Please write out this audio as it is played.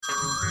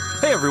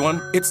Hey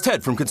everyone, it's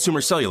Ted from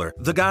Consumer Cellular,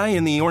 the guy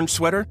in the orange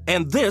sweater,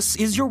 and this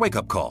is your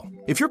wake-up call.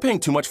 If you're paying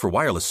too much for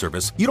wireless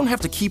service, you don't have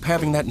to keep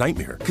having that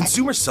nightmare.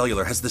 Consumer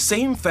Cellular has the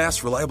same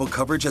fast, reliable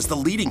coverage as the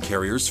leading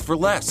carriers for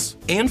less.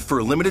 And for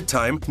a limited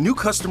time, new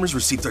customers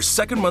receive their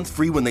second month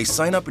free when they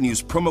sign up and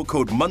use promo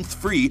code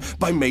MONTHFREE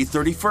by May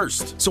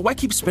 31st. So why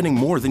keep spending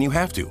more than you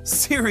have to?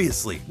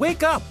 Seriously,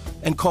 wake up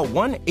and call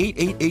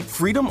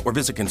 1-888-FREEDOM or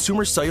visit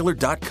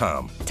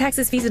consumercellular.com.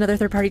 Taxes, fees, and other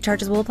third-party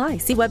charges will apply.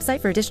 See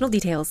website for additional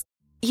details.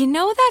 You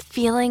know that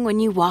feeling when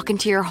you walk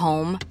into your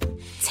home,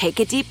 take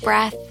a deep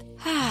breath,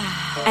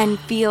 and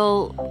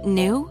feel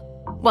new?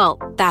 Well,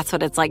 that's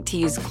what it's like to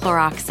use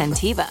Clorox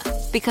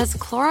Scentiva. Because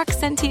Clorox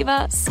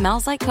Scentiva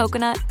smells like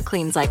coconut,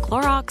 cleans like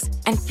Clorox,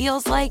 and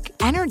feels like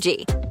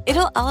energy.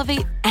 It'll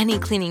elevate any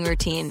cleaning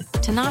routine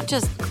to not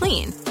just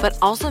clean, but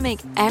also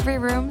make every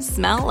room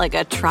smell like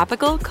a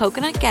tropical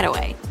coconut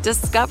getaway.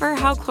 Discover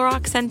how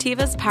Clorox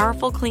Scentiva's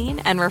powerful clean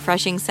and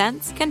refreshing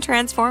scents can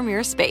transform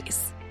your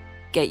space.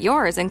 Get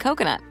yours in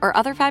coconut or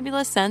other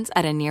fabulous scents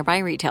at a nearby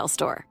retail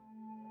store.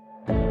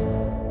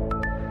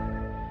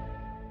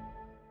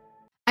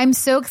 I'm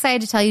so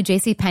excited to tell you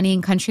JCPenney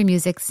and country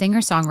music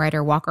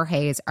singer-songwriter Walker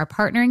Hayes are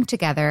partnering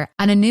together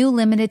on a new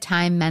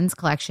limited-time men's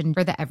collection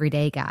for the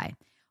everyday guy.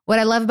 What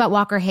I love about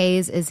Walker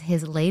Hayes is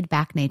his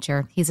laid-back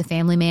nature. He's a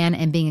family man,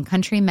 and being a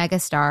country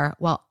megastar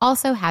while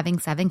also having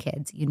 7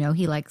 kids, you know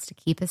he likes to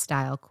keep his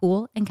style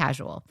cool and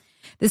casual.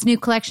 This new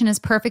collection is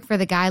perfect for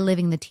the guy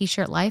living the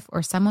t-shirt life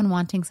or someone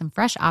wanting some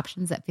fresh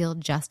options that feel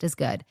just as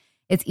good.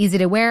 It's easy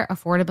to wear,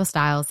 affordable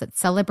styles that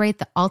celebrate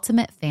the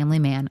ultimate family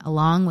man,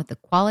 along with the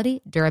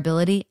quality,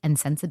 durability, and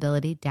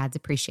sensibility dads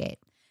appreciate.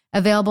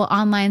 Available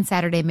online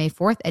Saturday, May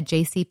 4th at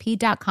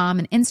jcp.com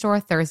and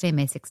in-store Thursday,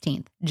 May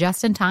 16th.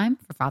 Just in time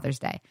for Father's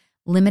Day.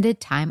 Limited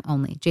time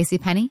only.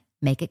 JCPenney,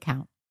 make it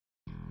count.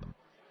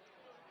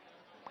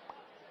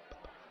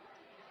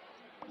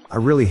 I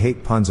really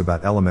hate puns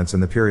about elements in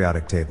the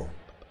periodic table.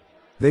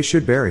 They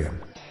should bury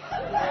them.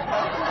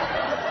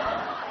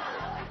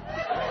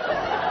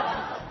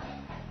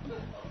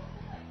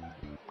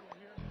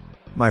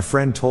 My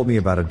friend told me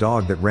about a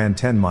dog that ran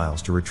 10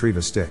 miles to retrieve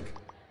a stick.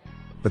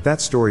 But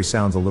that story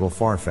sounds a little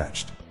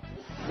far-fetched.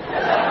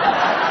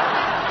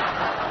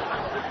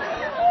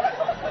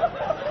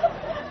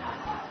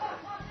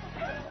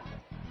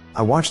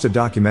 I watched a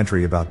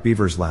documentary about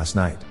beavers last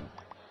night.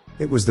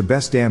 It was the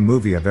best damn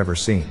movie I've ever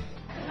seen.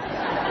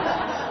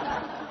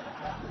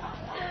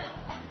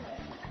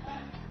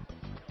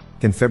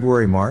 Can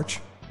February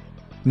March?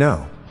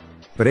 No.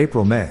 But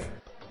April May.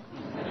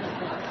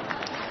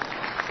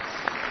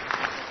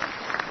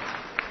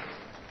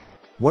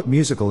 What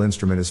musical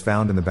instrument is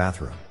found in the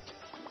bathroom?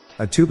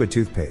 A tube of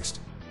toothpaste.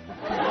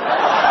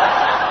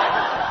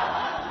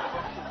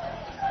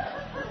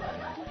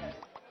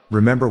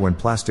 Remember when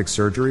plastic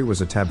surgery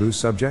was a taboo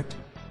subject?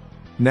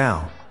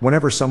 Now,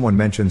 whenever someone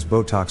mentions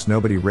Botox,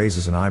 nobody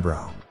raises an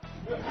eyebrow.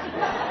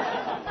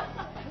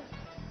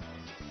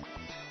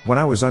 When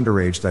I was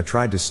underage, I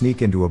tried to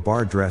sneak into a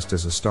bar dressed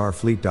as a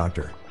Starfleet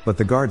doctor, but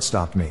the guard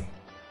stopped me.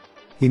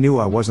 He knew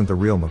I wasn't the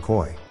real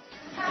McCoy.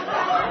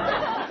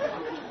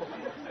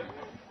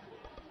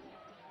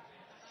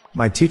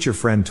 My teacher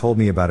friend told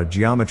me about a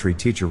geometry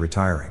teacher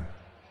retiring.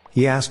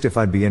 He asked if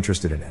I'd be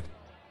interested in it.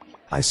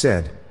 I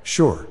said,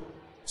 sure.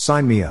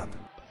 Sign me up.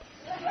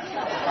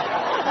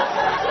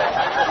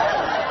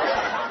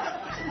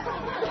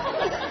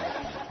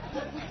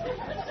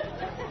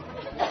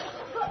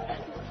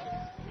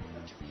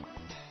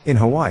 In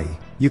Hawaii,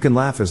 you can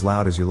laugh as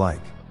loud as you like.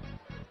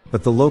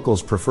 But the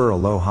locals prefer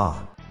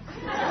aloha.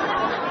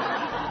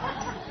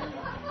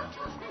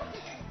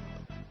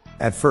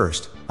 At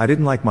first, I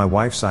didn't like my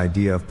wife's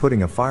idea of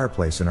putting a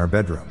fireplace in our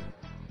bedroom.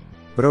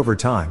 But over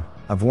time,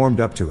 I've warmed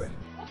up to it.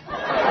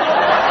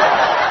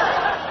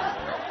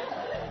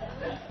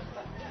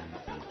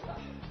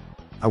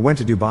 I went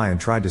to Dubai and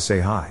tried to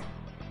say hi.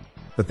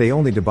 But they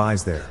only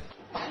Dubai's there.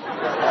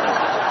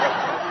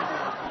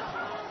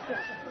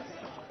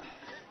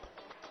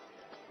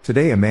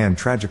 Today a man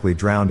tragically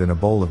drowned in a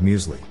bowl of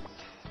muesli.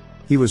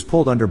 He was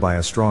pulled under by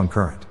a strong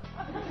current.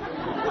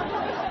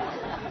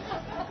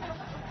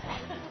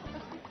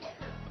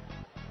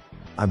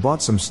 I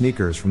bought some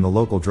sneakers from the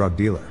local drug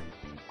dealer.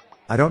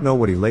 I don't know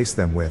what he laced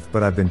them with,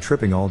 but I've been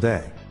tripping all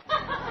day.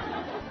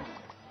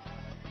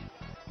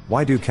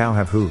 Why do cows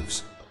have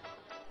hooves?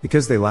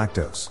 Because they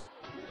lactose.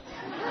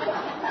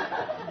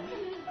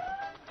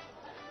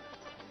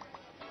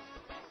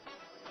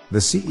 The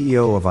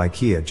CEO of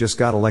IKEA just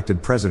got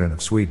elected president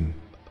of Sweden.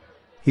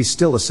 He's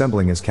still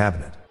assembling his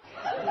cabinet.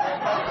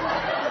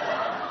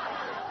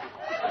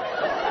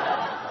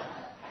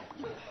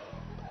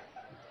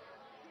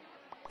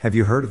 Have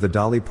you heard of the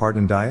Dolly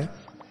Parton diet?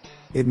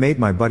 It made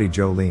my buddy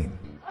Joe lean.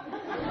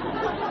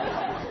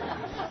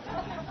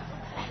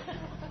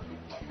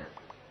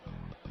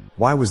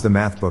 Why was the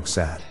math book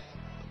sad?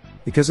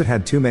 Because it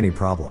had too many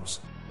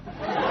problems.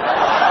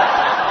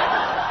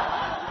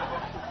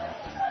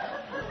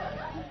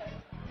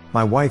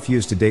 My wife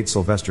used to date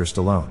Sylvester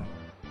Stallone.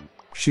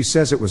 She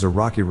says it was a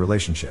rocky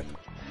relationship.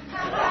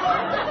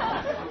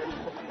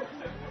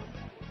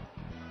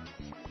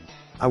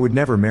 I would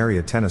never marry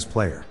a tennis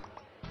player.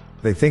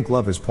 They think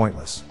love is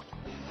pointless.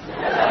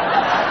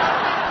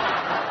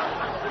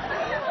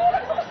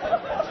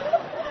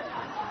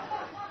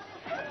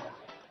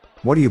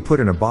 What do you put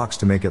in a box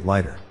to make it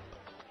lighter?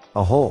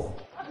 A hole.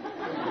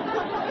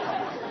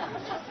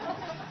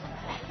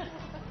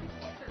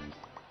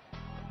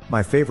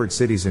 My favorite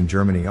cities in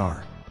Germany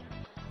are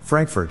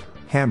Frankfurt,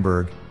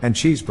 Hamburg, and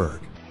Cheeseburg.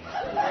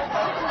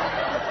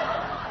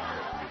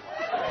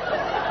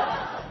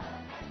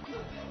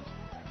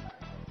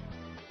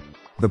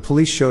 The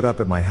police showed up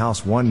at my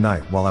house one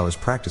night while I was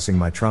practicing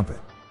my trumpet.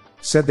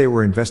 Said they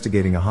were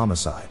investigating a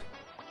homicide.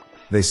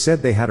 They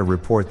said they had a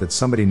report that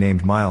somebody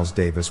named Miles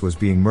Davis was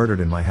being murdered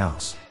in my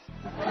house.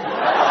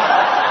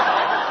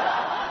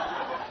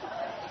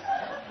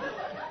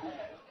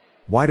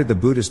 Why did the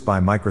Buddhist buy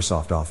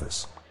Microsoft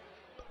Office?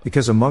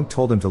 Because a monk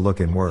told him to look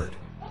in Word.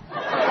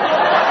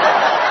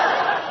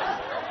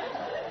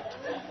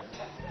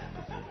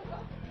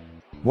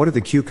 What do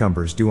the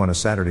cucumbers do on a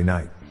Saturday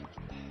night?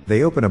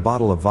 They open a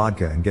bottle of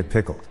vodka and get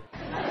pickled.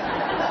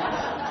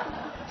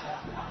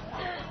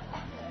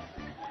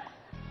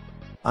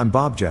 I'm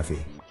Bob Jeffy.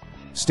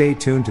 Stay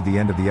tuned to the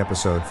end of the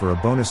episode for a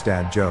bonus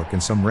dad joke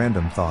and some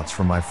random thoughts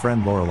from my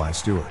friend Lorelei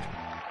Stewart.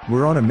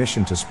 We're on a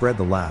mission to spread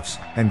the laughs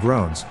and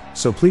groans,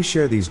 so please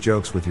share these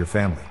jokes with your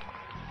family.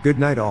 Good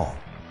night all.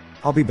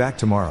 I'll be back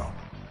tomorrow.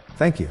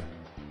 Thank you.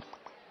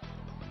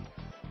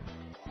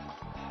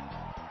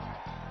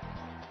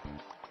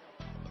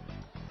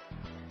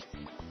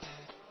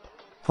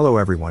 Hello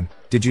everyone,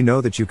 did you know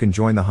that you can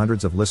join the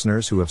hundreds of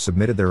listeners who have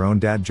submitted their own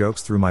dad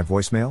jokes through my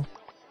voicemail?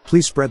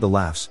 Please spread the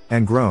laughs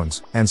and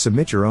groans and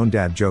submit your own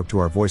dad joke to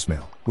our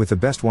voicemail, with the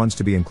best ones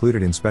to be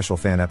included in special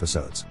fan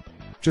episodes.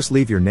 Just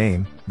leave your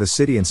name, the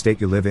city and state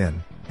you live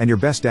in, and your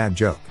best dad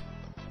joke.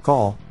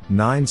 Call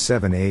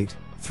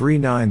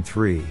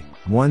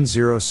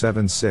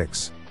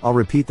 978-393-1076. I'll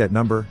repeat that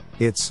number,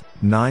 it's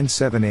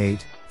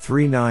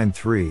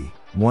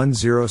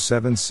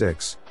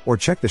 978-393-1076, or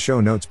check the show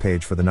notes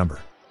page for the number.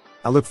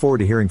 I look forward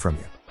to hearing from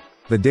you.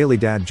 The Daily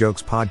Dad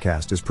Jokes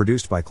podcast is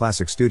produced by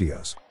Classic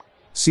Studios.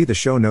 See the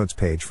show notes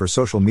page for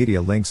social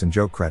media links and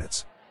joke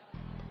credits.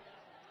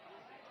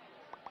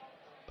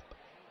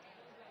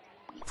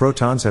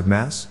 Protons have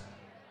mass?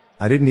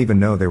 I didn't even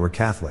know they were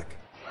Catholic.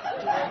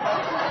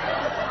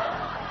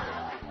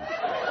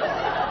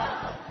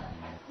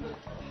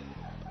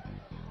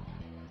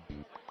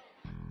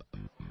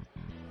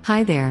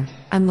 Hi there,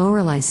 I'm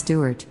Lorelei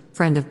Stewart,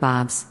 friend of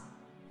Bob's.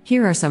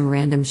 Here are some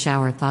random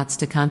shower thoughts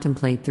to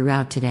contemplate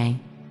throughout today.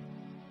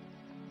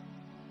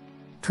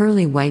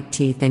 Pearly white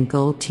teeth and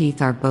gold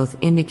teeth are both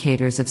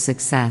indicators of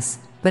success,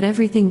 but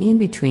everything in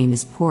between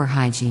is poor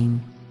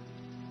hygiene.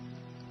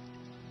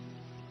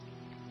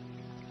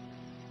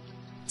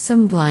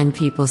 Some blind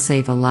people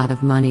save a lot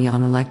of money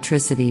on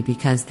electricity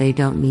because they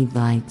don't need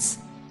lights.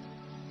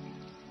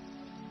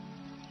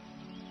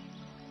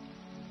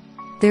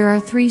 There are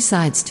 3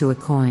 sides to a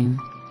coin.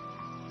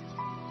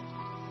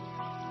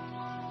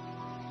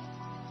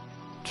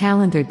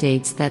 Calendar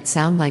dates that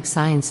sound like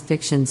science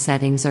fiction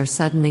settings are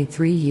suddenly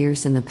 3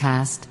 years in the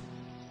past.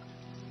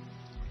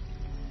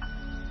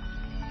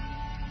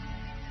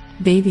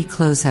 Baby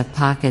clothes have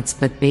pockets,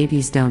 but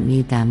babies don't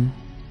need them.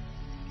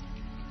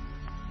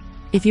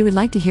 If you would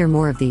like to hear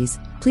more of these,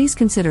 please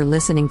consider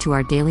listening to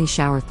our Daily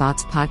Shower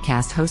Thoughts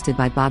podcast hosted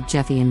by Bob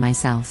Jeffy and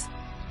myself.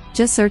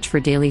 Just search for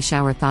Daily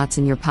Shower Thoughts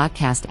in your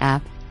podcast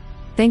app.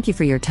 Thank you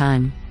for your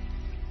time.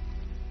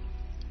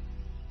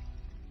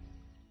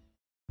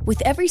 With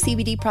every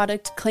CBD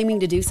product claiming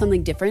to do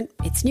something different,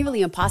 it's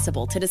nearly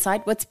impossible to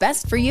decide what's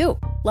best for you.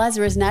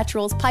 Lazarus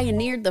Naturals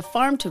pioneered the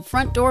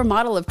farm-to-front-door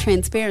model of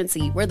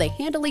transparency, where they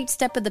handle each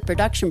step of the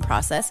production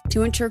process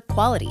to ensure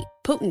quality,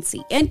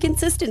 potency, and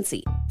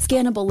consistency.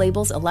 Scannable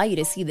labels allow you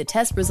to see the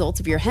test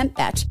results of your hemp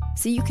batch,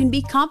 so you can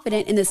be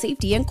confident in the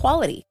safety and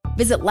quality.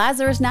 Visit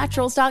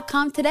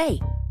LazarusNaturals.com today.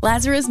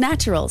 Lazarus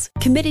Naturals,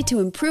 committed to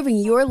improving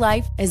your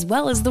life as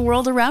well as the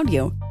world around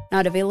you.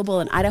 Not available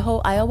in Idaho,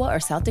 Iowa,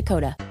 or South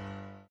Dakota.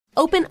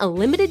 Open a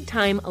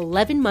limited-time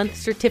 11-month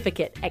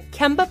certificate at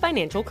Kemba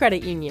Financial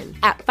Credit Union.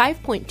 At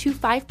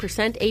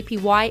 5.25%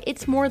 APY,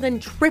 it's more than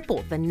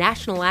triple the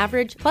national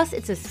average, plus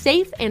it's a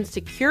safe and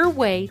secure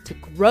way to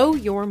grow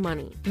your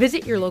money.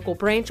 Visit your local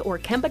branch or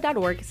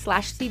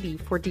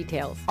kemba.org/cb for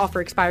details.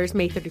 Offer expires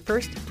May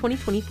 31st,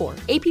 2024.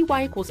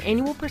 APY equals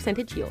annual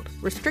percentage yield.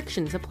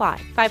 Restrictions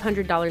apply.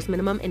 $500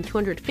 minimum and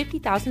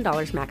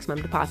 $250,000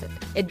 maximum deposit.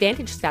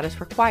 Advantage status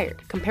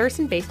required.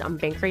 Comparison based on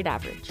bank rate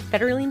average.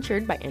 Federally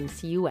insured by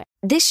NCUA.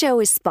 This show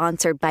is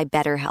sponsored by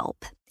BetterHelp.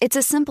 It's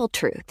a simple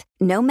truth.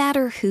 No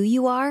matter who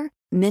you are,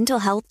 mental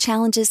health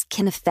challenges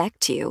can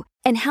affect you,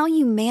 and how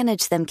you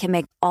manage them can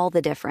make all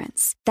the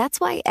difference. That's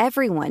why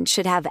everyone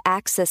should have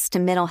access to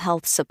mental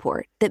health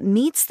support that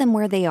meets them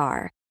where they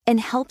are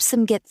and helps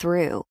them get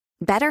through.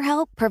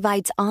 BetterHelp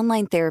provides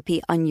online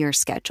therapy on your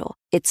schedule.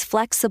 It's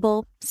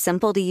flexible,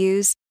 simple to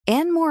use,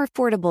 and more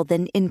affordable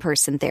than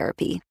in-person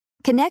therapy.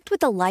 Connect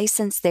with a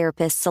licensed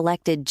therapist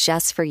selected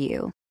just for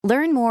you.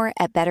 Learn more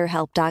at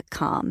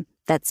BetterHelp.com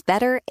That's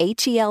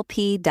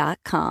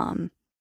betterhelp.com.